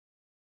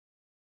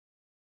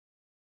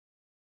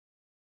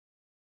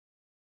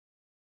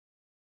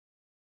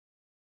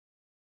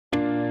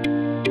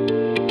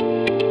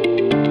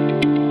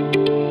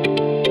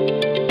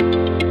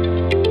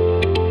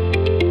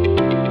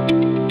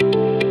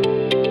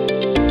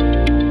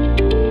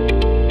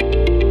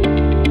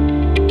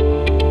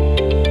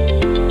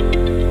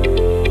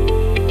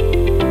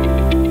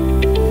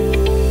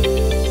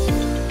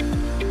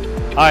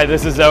Hi,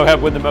 this is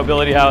Zoheb with the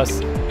Mobility House.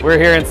 We're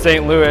here in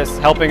St. Louis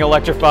helping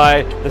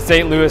electrify the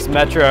St. Louis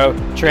Metro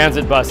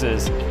transit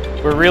buses.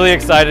 We're really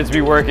excited to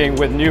be working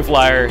with New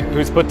Flyer,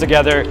 who's put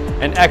together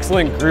an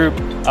excellent group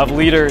of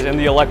leaders in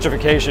the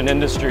electrification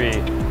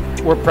industry.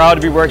 We're proud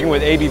to be working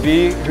with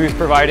ABB, who's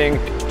providing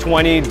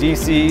 20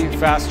 DC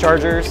fast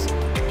chargers,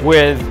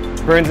 with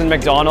Burns &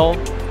 McDonnell,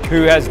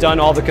 who has done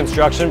all the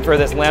construction for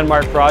this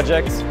landmark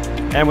project,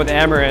 and with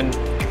Ameren,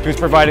 who's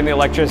providing the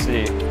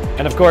electricity.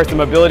 And of course, the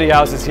Mobility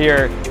House is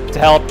here to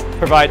help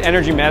provide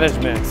energy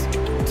management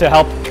to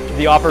help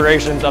the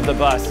operations of the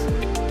bus.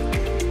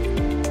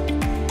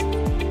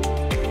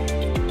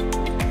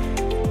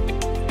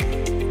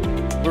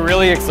 We're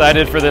really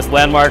excited for this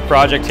landmark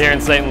project here in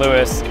St.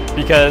 Louis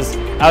because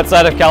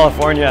outside of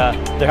California,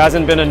 there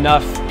hasn't been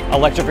enough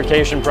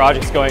electrification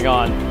projects going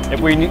on.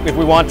 If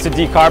we want to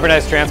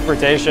decarbonize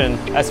transportation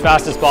as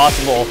fast as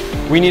possible,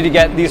 we need to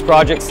get these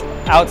projects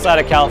outside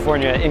of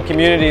California in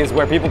communities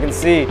where people can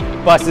see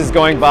buses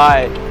going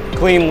by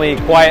cleanly,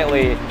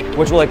 quietly,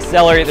 which will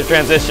accelerate the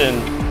transition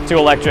to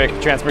electric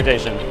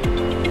transportation.